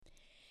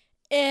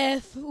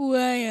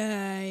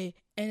FYI,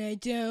 and I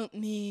don't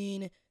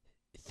mean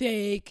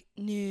fake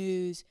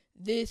news,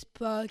 this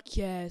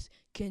podcast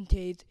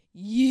contains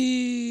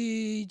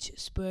huge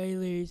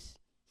spoilers.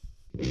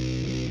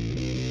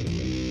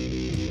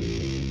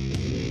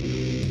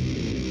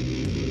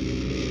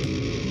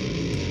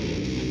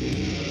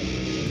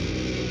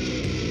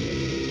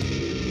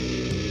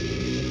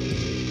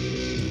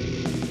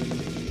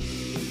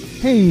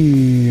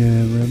 Hey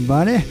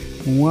everybody,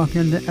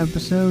 welcome to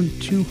episode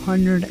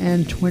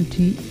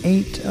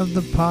 228 of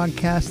the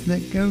podcast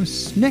that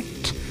goes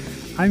snicked.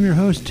 I'm your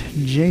host,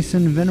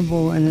 Jason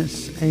Venable, and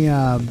it's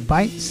a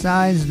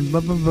bite-sized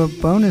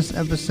bonus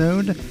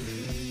episode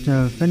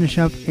to finish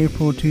up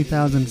April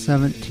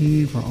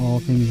 2017 for all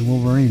things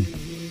Wolverine,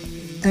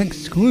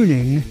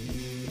 excluding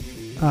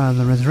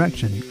the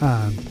Resurrection.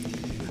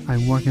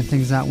 I'm working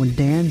things out with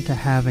Dan to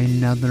have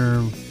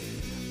another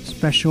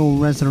special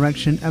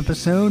Resurrection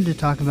episode to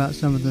talk about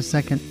some of the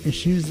second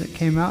issues that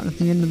came out at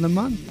the end of the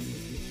month.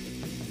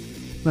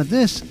 But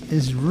this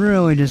is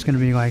really just going to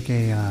be like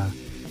a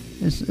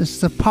it's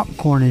the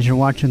popcorn as you're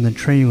watching the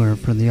trailer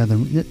for the other.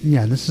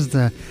 Yeah, this is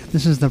the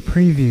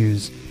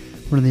previews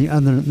for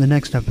the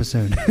next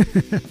episode,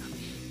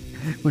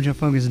 which will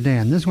focus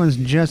Dan. This one's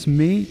just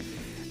me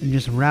and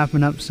just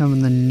wrapping up some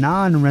of the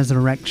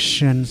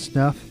non-Resurrection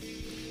stuff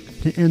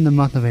to end the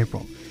month of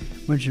April,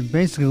 which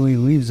basically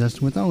leaves us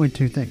with only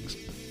two things.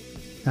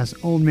 That's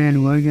Old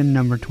Man Logan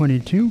number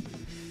 22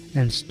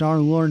 and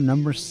Star-Lord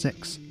number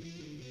 6.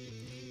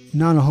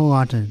 Not a whole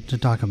lot to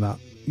talk about,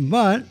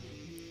 but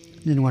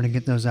didn't want to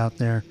get those out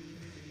there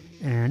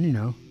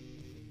and,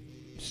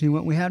 see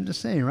what we have to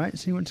say, right?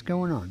 See what's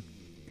going on.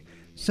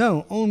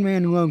 So, Old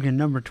Man Logan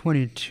number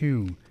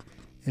 22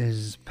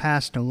 is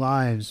Past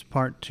Lives,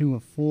 part 2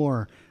 of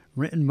 4,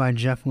 written by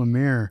Jeff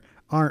Lemire,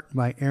 art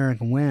by Eric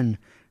Wen,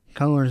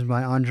 colors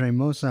by Andre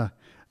Mosa,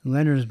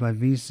 letters by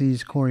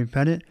VC's Corey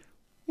Pettit.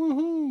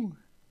 Woohoo!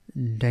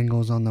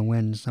 Dangles on the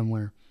wind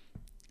somewhere.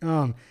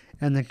 And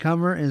the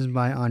cover is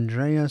by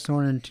Andrea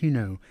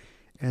Sorrentino.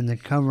 And the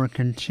cover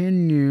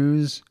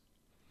continues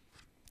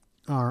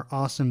our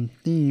awesome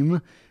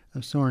theme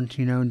of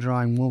Sorrentino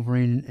drawing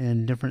Wolverine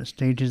in different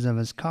stages of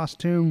his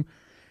costume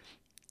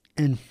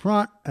in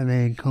front of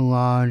a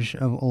collage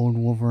of old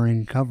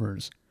Wolverine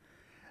covers.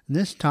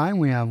 This time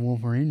we have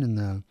Wolverine in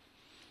the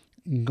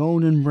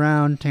golden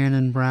brown, tan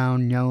and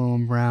brown, yellow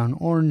and brown,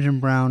 orange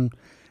and brown,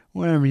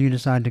 whatever you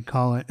decide to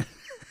call it.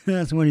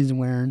 That's what he's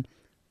wearing.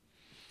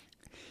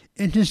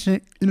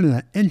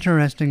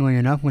 Interestingly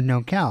enough, with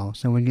no cowl.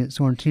 So we get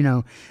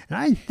Sorrentino. And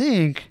I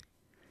think,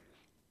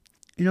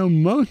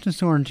 most of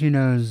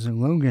Sorrentino's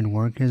Logan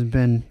work has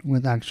been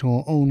with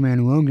actual Old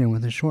Man Logan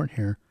with the short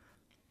hair.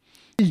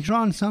 He's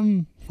drawn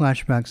some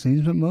flashback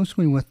scenes, but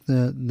mostly with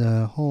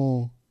the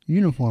whole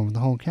uniform, with the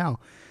whole cowl.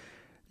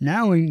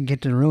 Now we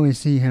get to really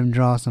see him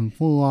draw some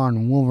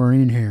full-on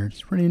Wolverine hair.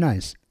 It's pretty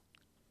nice.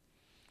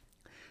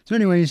 So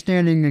anyway, he's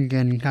standing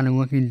again, kind of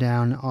looking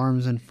down,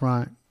 arms in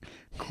front,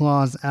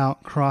 claws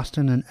out, crossed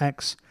in an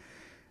X.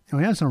 And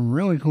we have some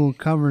really cool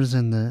covers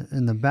in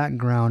the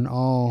background,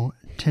 all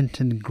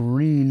tinted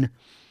green.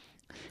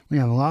 We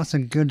have lots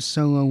of good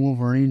solo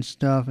Wolverine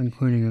stuff,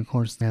 including, of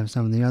course, they have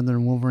some of the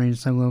other Wolverine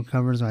solo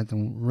covers, like the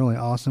really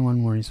awesome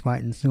one where he's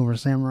fighting Silver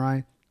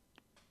Samurai.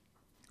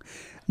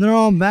 They're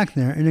all back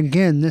there, and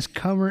again, this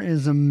cover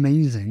is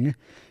amazing.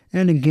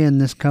 And again,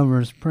 this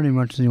cover is pretty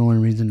much the only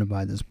reason to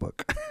buy this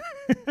book.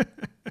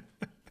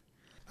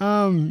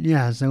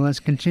 So let's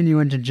continue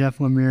into Jeff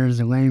Lemire's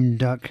Lame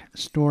Duck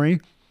story,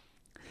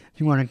 if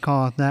you want to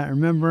call it that.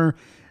 Remember,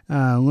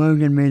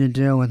 Logan made a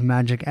deal with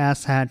Magic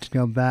Asshat to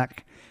go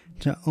back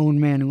to Old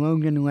Man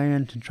Logan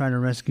land to try to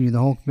rescue the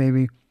Hulk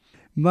baby.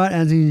 But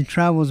as he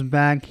travels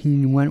back,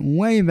 he went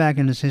way back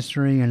in his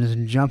history and is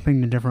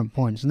jumping to different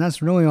points. And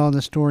that's really all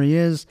the story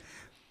is.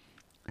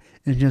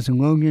 It's just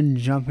Logan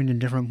jumping to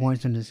different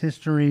points in his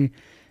history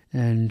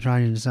and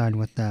trying to decide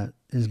what that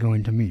is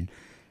going to mean.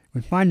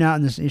 We find out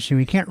in this issue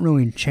he can't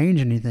really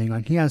change anything.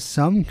 Like, he has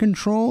some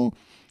control,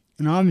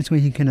 and obviously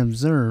he can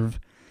observe.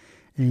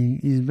 And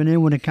he's been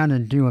able to kind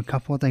of do a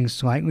couple of things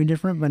slightly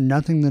different, but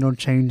nothing that'll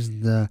change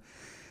the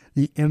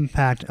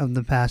impact of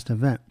the past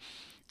event.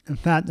 In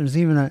fact, there's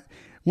even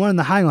one of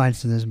the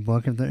highlights of this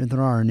book, if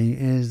there are any,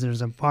 is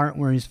there's a part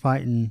where he's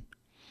fighting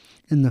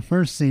in the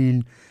first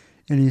scene,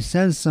 and he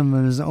says some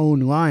of his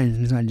old lines,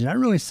 and he's like, did I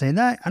really say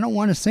that? I don't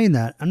want to say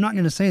that. I'm not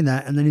going to say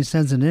that. And then he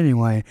says it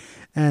anyway.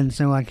 And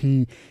so, like,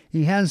 he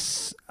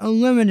has a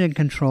limited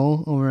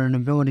control over an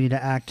ability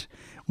to act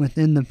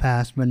within the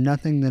past, but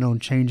nothing that'll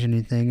change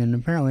anything. And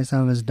apparently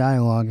some of his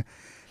dialogue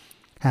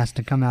has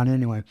to come out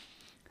anyway.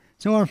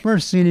 So our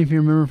first scene, if you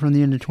remember from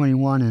the end of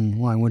 21, and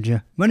why would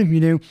you? But if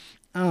you do,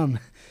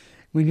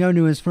 we go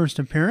to his first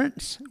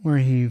appearance, where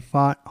he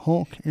fought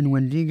Hulk and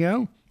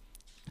Wendigo.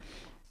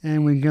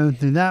 And we go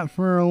through that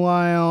for a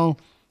while.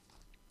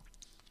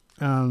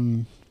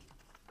 Then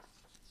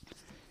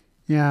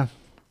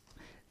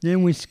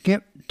we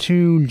skip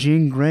to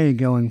Jean Grey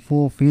going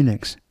full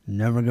Phoenix.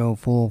 Never go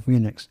full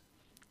Phoenix.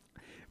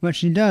 But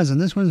she does,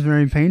 and this one's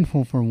very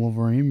painful for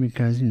Wolverine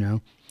because,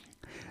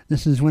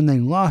 this is when they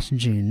lost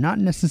Jean. Not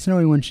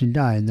necessarily when she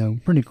died, though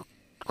pretty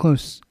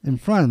close in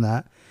front of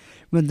that.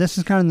 But this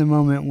is kind of the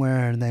moment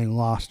where they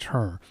lost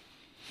her.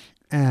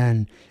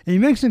 And he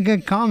makes a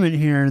good comment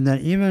here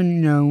that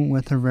even,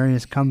 with her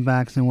various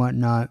comebacks and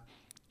whatnot,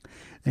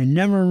 they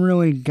never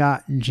really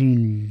got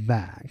Jean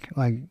back.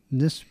 Like,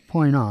 this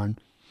point on.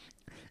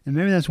 And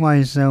maybe that's why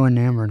he's so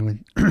enamored with,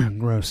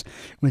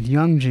 with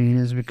young Jean,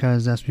 is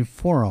because that's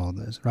before all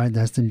this, right?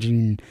 That's the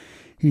Jean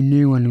he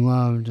knew and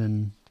loved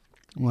and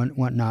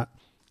whatnot.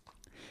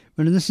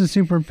 But this is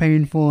super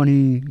painful, and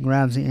he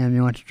grabs the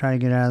amulet to try to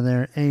get out of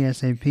there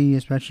ASAP,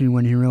 especially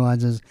when he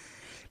realizes,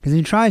 because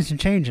he tries to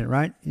change it,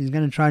 right? He's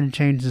going to try to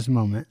change this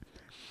moment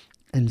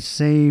and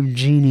save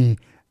Jeannie,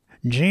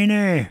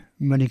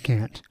 but he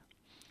can't.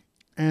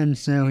 And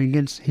so he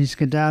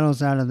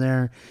skedaddles out of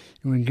there,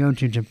 and we go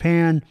to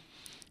Japan,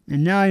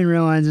 and now he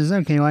realizes,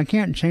 okay, well, I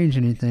can't change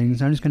anything,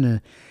 so I'm just going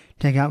to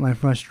take out my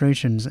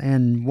frustrations,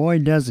 and boy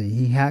does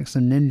he hacks the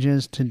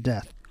ninjas to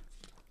death.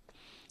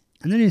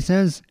 And then he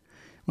says,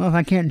 well, if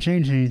I can't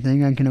change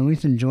anything, I can at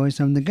least enjoy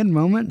some of the good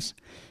moments,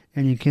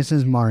 and he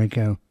kisses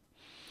Mariko.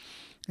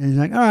 And he's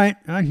like, all right,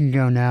 I can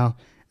go now.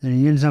 Then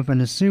he ends up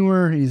in a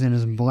sewer. He's in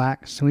his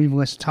black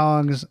sleeveless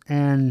togs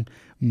and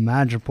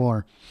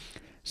Madripoor.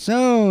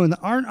 So the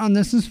art on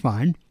this is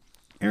fine.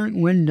 Eric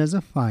Wynn does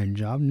a fine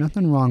job.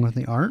 Nothing wrong with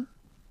the art.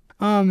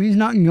 He's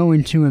not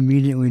going to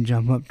immediately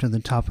jump up to the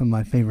top of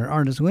my favorite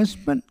artist list,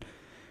 but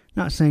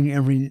not saying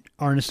every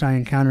artist I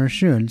encounter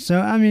should.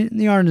 So,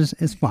 the art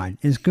is fine.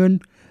 It's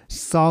good,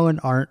 solid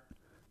art,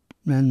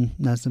 and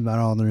that's about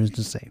all there is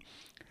to say.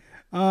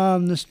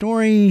 The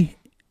story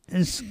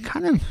is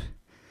kind of,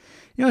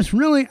 it's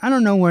really, I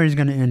don't know where he's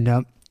going to end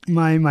up.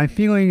 My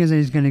feeling is that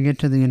he's going to get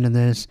to the end of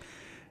this.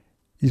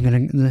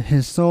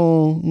 His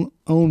soul,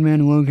 Old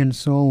Man Logan's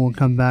soul, will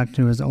come back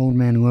to his Old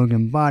Man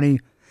Logan body,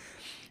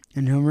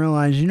 and he'll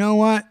realize, you know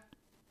what?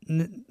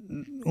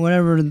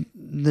 Whatever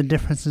the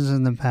differences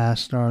in the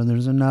past are,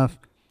 there's enough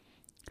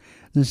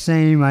the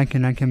same. I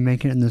can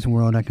make it in this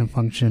world. I can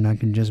function. I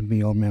can just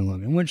be Old Man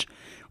Logan, which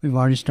we've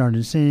already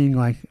started seeing,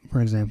 like,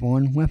 for example,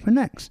 in Weapon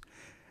X,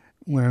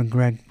 where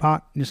Greg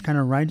Pak just kind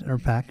of writes, or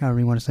Pak, however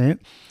you want to say it,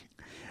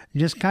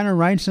 just kind of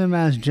writes him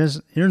as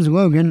just, here's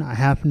Logan. I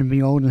happen to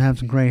be old and have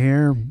some gray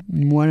hair.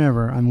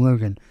 Whatever, I'm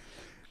Logan.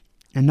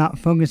 And not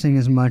focusing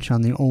as much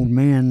on the old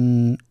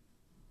man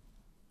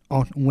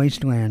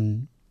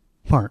wasteland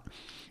part.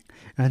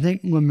 And I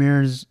think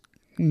Lemire's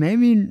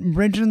maybe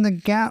bridging the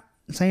gap,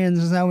 saying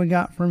this is how we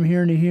got from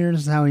here to here.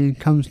 This is how he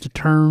comes to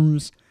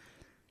terms.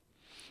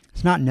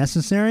 It's not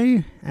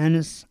necessary, and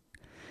it's,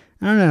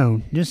 I don't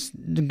know, just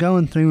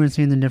going through and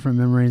seeing the different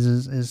memories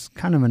is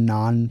kind of a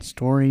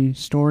non-story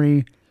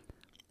story.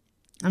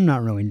 I'm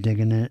not really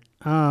digging it.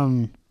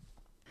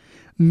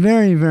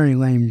 Very, very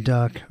lame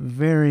duck.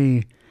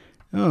 Very,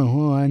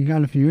 I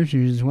got a few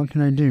issues. What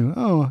can I do?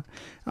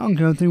 I'll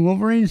go through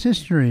Wolverine's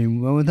history,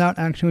 but without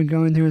actually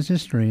going through his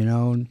history,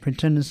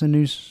 pretend it's a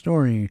new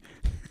story.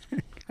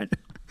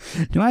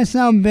 Do I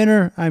sound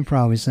bitter? I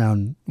probably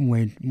sound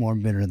way more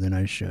bitter than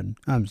I should.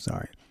 I'm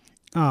sorry.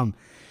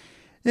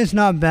 It's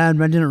not bad,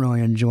 but I didn't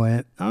really enjoy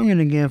it. I'm going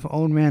to give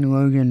Old Man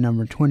Logan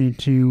number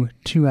 22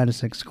 2 out of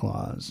 6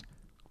 claws.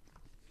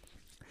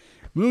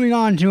 Moving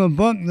on to a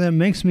book that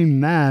makes me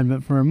mad,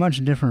 but for a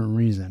much different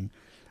reason.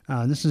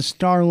 This is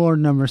Star-Lord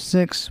number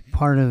 6,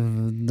 part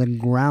of the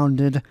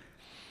Grounded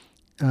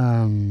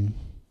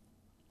banner,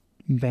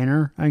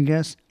 I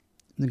guess.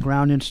 The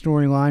Grounded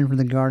storyline for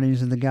the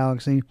Guardians of the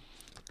Galaxy.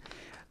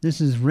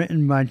 This is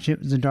written by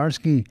Chip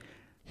Zdarsky,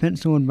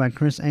 penciled by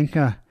Chris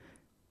Anka,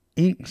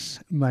 inks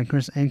by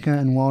Chris Anka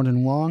and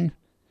Walden Wong.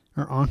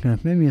 Or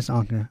Anka, maybe it's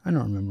Anka, I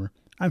don't remember.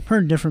 I've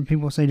heard different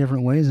people say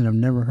different ways, and I've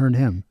never heard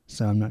him,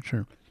 so I'm not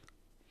sure.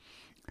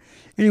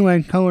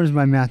 Anyway, colors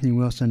by Matthew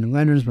Wilson,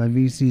 letters by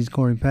VC's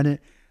Corey Pettit.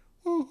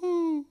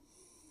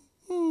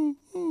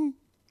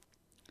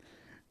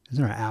 Is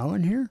there an owl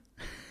in here?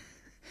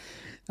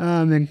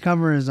 And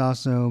cover is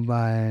also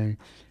by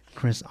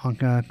Chris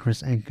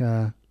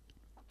Anka.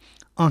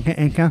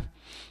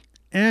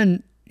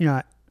 And,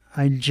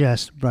 I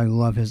just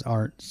love his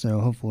art, so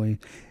hopefully,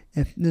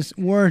 if this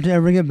were to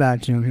ever get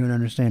back to him, he would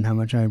understand how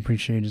much I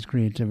appreciate his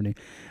creativity.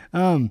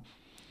 And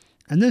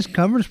this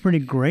cover is pretty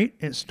great.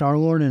 It's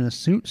Star-Lord in a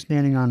suit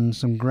standing on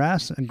some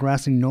grass, a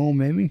grassy knoll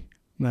maybe,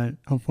 but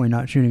hopefully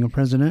not shooting a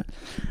president.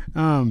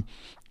 And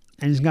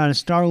he's got a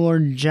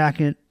Star-Lord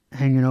jacket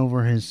hanging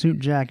over his suit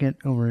jacket,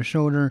 over his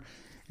shoulder,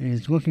 and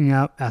he's looking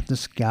out at the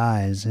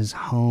skies, his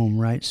home,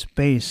 right?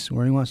 Space,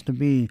 where he wants to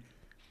be.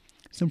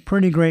 It's a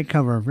pretty great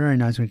cover, very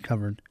nicely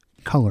colored.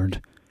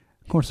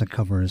 Of course a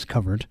cover is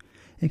covered.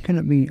 It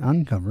couldn't be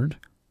uncovered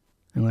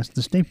unless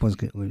the staples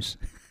get loose.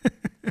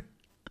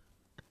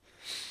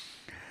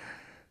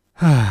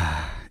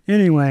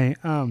 Anyway,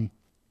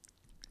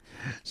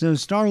 so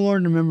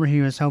Star-Lord, remember he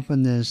was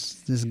helping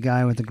this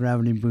guy with the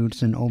gravity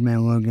boots, and Old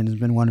Man Logan has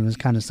been one of his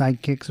kind of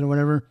sidekicks or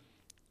whatever.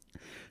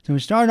 So we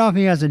start off,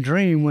 he has a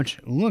dream, which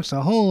looks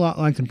a whole lot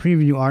like the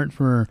preview art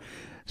for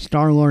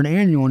Star-Lord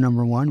Annual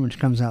 #1, which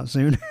comes out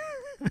soon.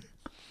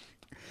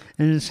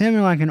 And it's him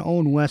in like an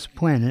Old West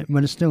planet,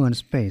 but it's still in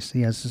space.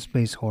 He has the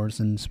space horse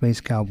and space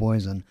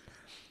cowboys, and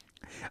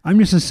I'm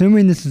just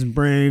assuming this is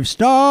Brave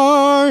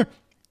Star!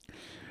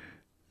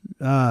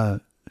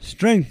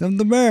 Strength of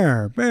the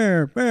bear,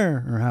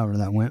 or however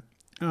that went.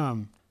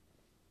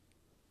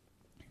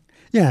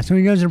 Yeah, so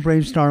he goes to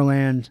Brave Star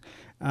Land.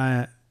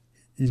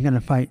 He's going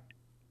to fight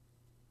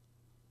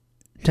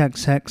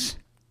Tex-Hex.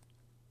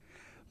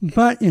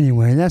 But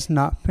anyway, that's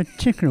not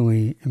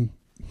particularly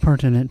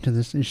pertinent to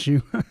this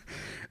issue.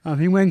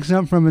 He wakes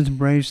up from his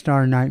Brave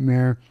Star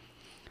nightmare,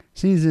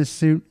 sees his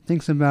suit,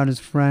 thinks about his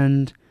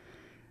friend.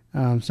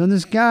 So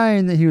this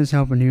guy that he was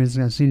helping, he was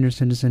a senior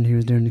citizen. He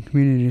was doing the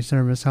community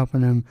service,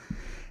 helping him.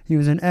 He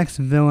was an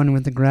ex-villain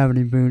with the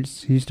gravity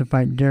boots. He used to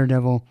fight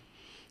Daredevil.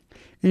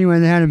 Anyway,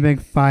 they had a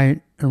big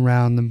fight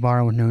around the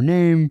bar with no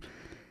name,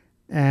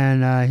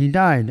 and he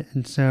died.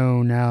 And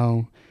so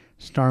now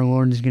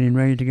Star-Lord is getting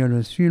ready to go to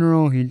his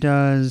funeral. He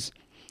does.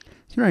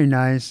 It's very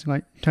nice,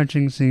 like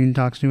touching scene.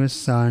 Talks to his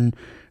son,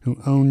 who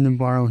owned the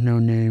bar with no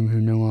name, who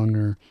no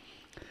longer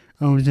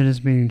owns it, as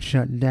being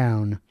shut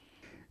down.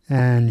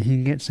 And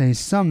he gets a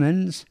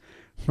summons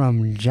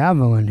from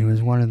Javelin, who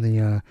is one of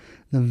the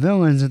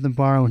villains at the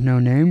bar with no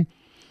name.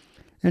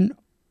 An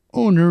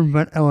older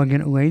but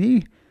elegant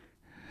lady,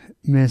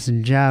 Miss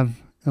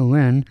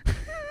Javelin.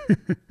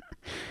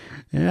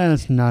 Yeah,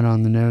 that's not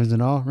on the nose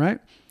at all, right?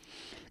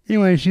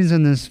 Anyway, she's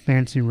in this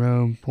fancy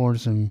robe,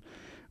 pours some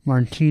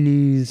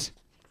martinis.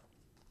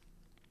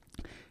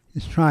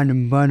 He's trying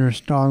to butter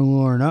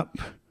Star-Lord up.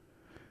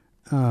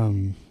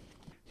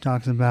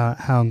 Talks about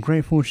how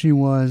grateful she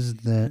was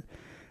that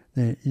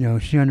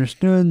she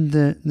understood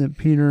that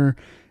Peter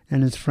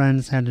and his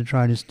friends had to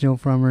try to steal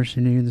from her. She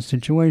knew the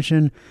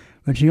situation,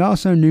 but she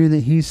also knew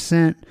that he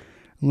sent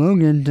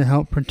Logan to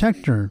help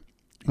protect her,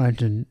 like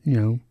to,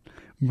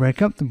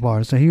 break up the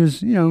bar. So he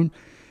was,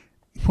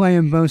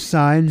 playing both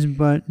sides,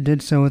 but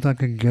did so with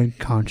like a good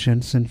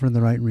conscience and for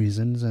the right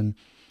reasons. And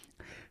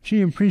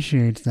she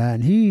appreciates that,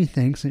 and he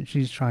thinks that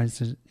she's trying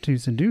to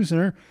seduce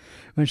her,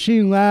 but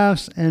she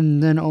laughs,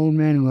 and then old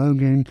man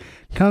Logan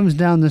comes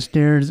down the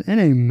stairs in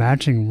a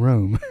matching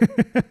robe.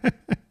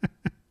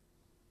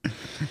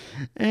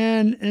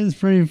 And it's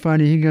pretty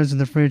funny. He goes to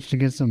the fridge to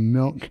get some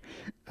milk.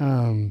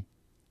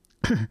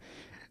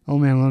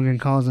 Old man Logan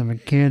calls him a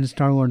kid.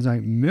 Star-Lord's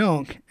like,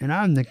 milk? And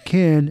I'm the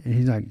kid. And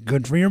he's like,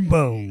 good for your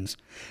bones.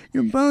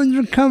 Your bones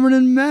are covered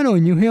in metal.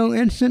 You heal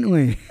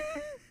instantly.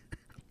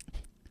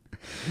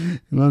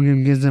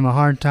 Logan gives him a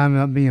hard time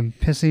about being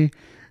pissy.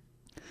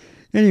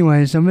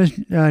 Anyway, so Miss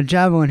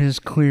Javelin has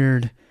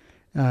cleared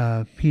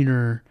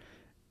Peter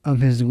of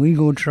his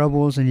legal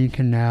troubles, and he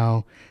can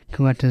now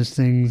collect his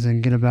things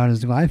and get about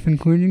his life,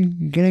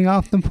 including getting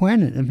off the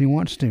planet if he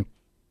wants to.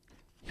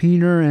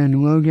 Peter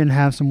and Logan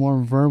have some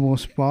more verbal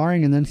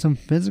sparring and then some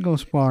physical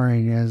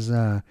sparring as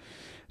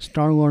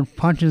Star-Lord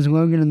punches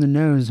Logan in the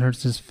nose,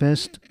 hurts his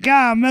fist.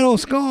 Gah, metal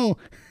skull!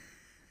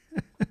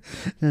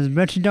 Says,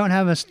 bet you don't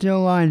have a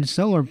steel-lined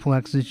solar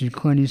plexus, you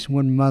Clint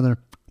Eastwood mother.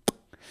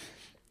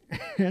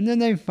 And then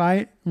they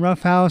fight,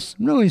 roughhouse,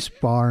 really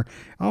spar.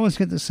 I almost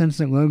get the sense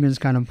that Logan's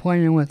kind of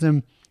playing with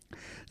him.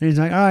 And he's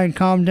like, alright,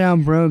 calm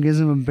down, bro, gives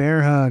him a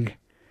bear hug.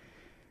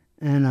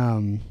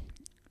 And,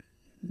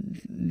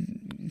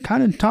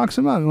 kind of talks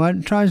him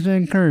up, tries to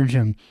encourage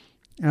him.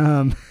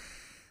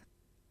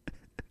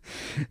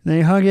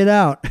 They hug it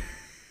out.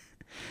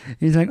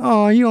 He's like,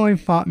 oh, you only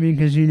fought me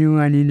because you knew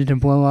I needed to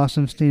blow off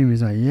some steam.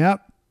 He's like,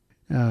 yep.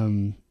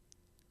 And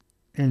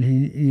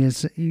he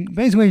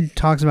basically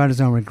talks about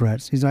his own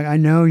regrets. He's like, I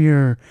know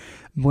you're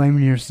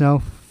blaming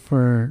yourself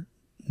for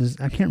this.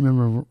 I can't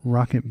remember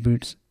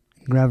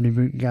Gravity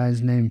Boot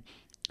guy's name.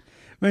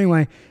 But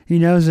anyway, he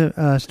knows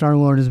that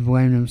Star-Lord is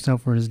blaming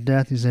himself for his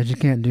death. He says, you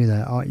can't do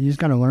that. You just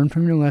got to learn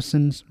from your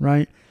lessons,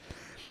 right?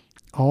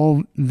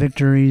 All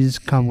victories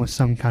come with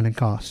some kind of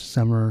cost.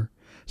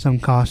 Some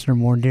costs are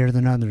more dear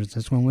than others.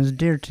 This one was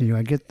dear to you.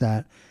 I get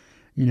that,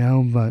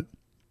 but,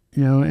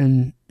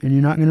 and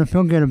you're not going to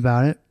feel good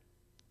about it.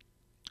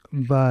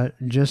 But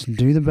just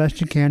do the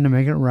best you can to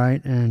make it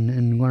right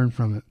and learn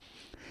from it.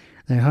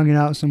 They hung it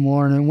out some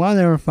more, and then while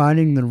they were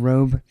fighting, the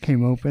robe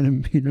came open,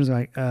 and Peter's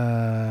like,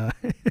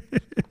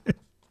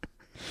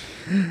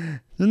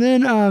 And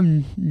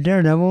then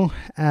Daredevil,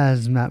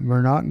 as Matt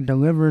Murdock,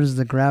 delivers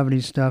the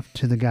gravity stuff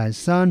to the guy's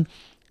son,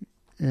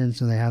 and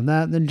so they have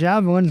that. Then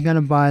Javelin's going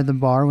to buy the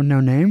bar with no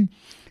name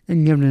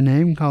and give it a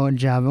name, call it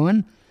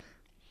Javelin.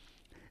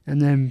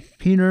 And then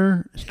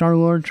Peter,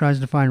 Star-Lord, tries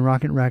to find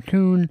Rocket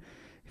Raccoon.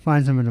 He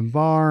finds him at a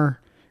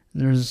bar.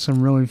 There's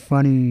some really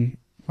funny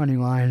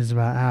lines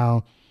about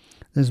how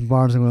this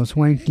bar's a little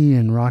swanky,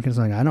 and Rocket's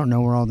like, I don't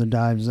know where all the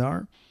dives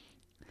are.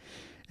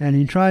 And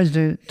he tries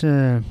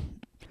to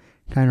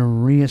kind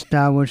of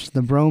reestablish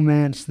the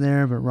bromance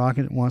there, but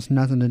Rocket wants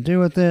nothing to do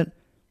with it.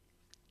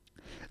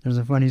 There's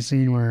a funny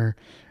scene where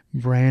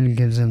Brand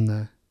gives him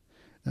the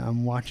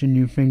I'm watching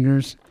you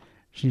fingers.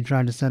 She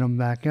tried to set him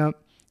back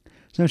up.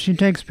 So she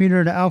takes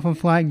Peter to Alpha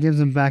Flight, gives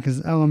him back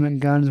his element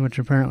guns, which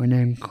are apparently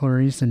named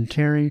Clarice and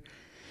Terry,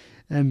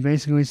 and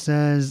basically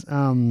says, you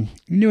can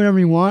do whatever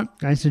you want.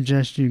 I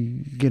suggest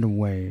you get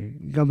away.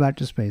 Go back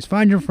to space.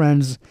 Find your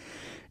friends.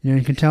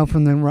 You can tell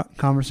from the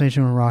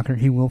conversation with Rocket,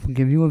 he will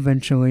forgive you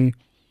eventually.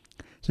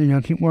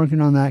 So, keep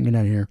working on that and get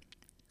out of here.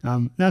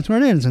 That's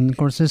where it ends. And, of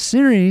course, this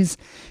series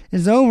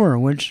is over,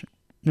 which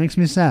makes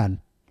me sad.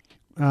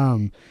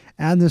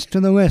 Add this to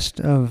the list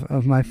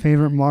of my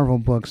favorite Marvel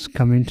books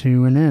coming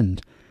to an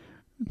end.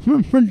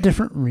 For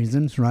different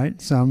reasons,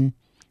 right? Some,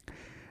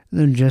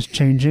 they're just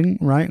changing,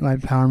 right?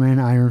 Like Power Man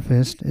Iron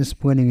Fist is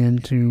splitting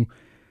into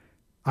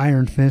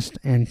Iron Fist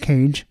and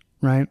Cage,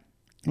 right?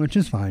 Which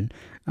is fine.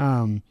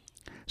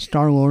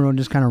 Star-Lord will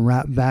just kind of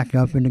wrap back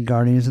up into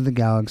Guardians of the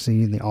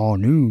Galaxy, the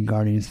all-new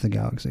Guardians of the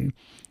Galaxy.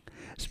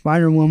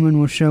 Spider-Woman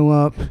will show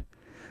up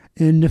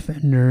in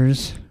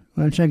Defenders,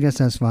 which I guess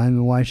that's fine,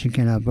 but why she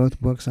can't have both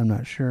books, I'm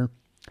not sure.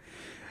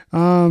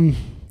 I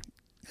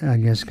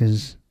guess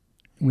because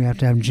we have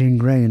to have Jean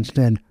Grey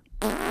instead.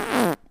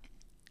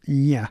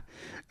 Yeah.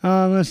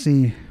 Let's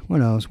see. What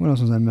else? What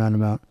else was I mad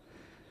about?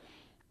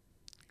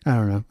 I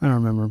don't know. I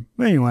don't remember.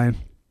 But anyway.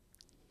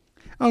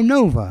 Oh,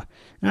 Nova.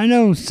 I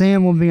know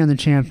Sam will be on the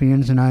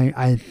Champions, and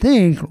I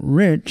think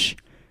Rich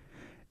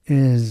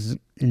is,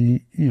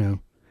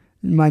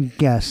 my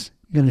guess,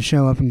 going to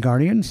show up in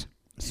Guardians.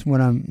 That's what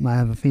I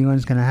have a feeling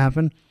is going to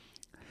happen.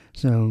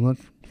 So look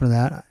for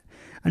that.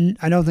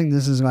 I don't think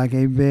this is like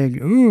a big,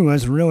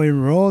 let's really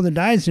roll the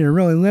dice here,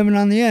 really living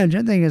on the edge.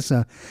 I think it's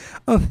a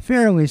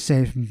fairly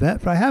safe bet,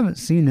 but I haven't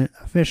seen it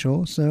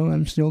official, so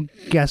I'm still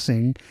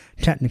guessing,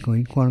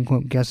 technically,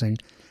 quote-unquote guessing,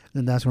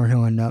 that that's where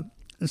he'll end up.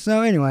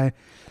 So anyway,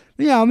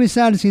 yeah, I'll be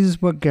sad to see this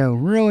book go.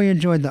 Really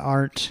enjoyed the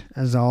art,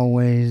 as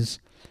always.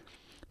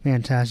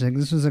 Fantastic.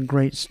 This was a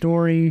great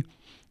story.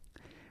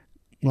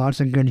 Lots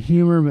of good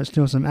humor, but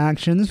still some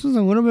action. This was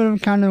a little bit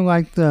of kind of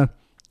like the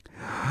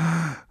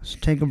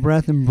take a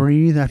breath and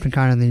breathe after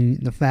kind of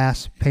the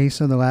fast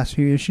pace of the last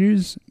few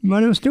issues,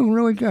 but it was still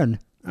really good.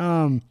 So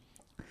I'm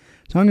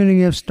going to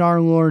give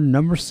Star-Lord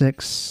number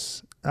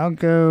 6. I'll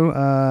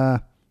go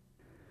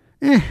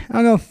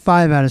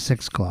 5 out of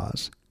 6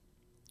 claws.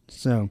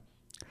 So,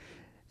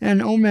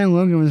 and Old Man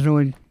Logan was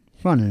really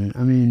fun in it.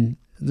 I mean,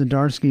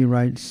 Zdarsky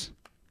writes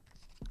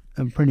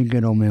a pretty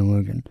good Old Man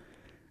Logan.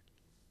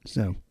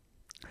 So,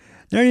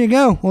 there you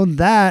go. Well,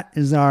 that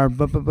is our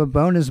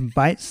bonus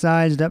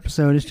bite-sized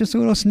episode. It's just a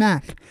little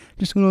snack.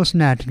 Just a little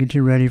snack to get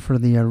you ready for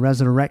the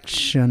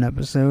Resurrection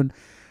episode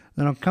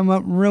that'll come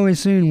up really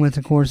soon with,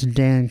 of course,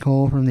 Dan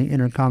Cole from the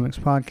Inner Comics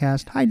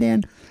Podcast. Hi,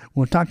 Dan.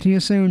 We'll talk to you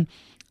soon.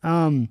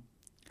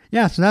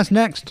 Yeah, so that's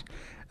next.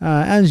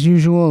 As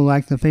usual,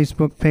 like the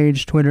Facebook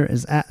page, Twitter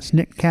is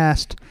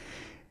 @SnickCast.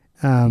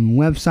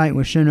 Website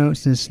with show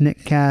notes is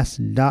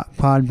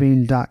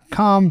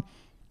snickcast.podbean.com.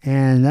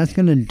 And that's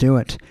going to do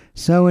it.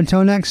 So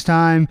until next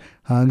time,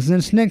 hugs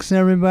and snicks,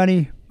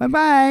 everybody.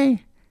 Bye-bye.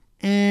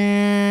 And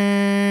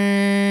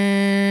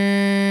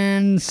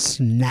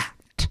snap.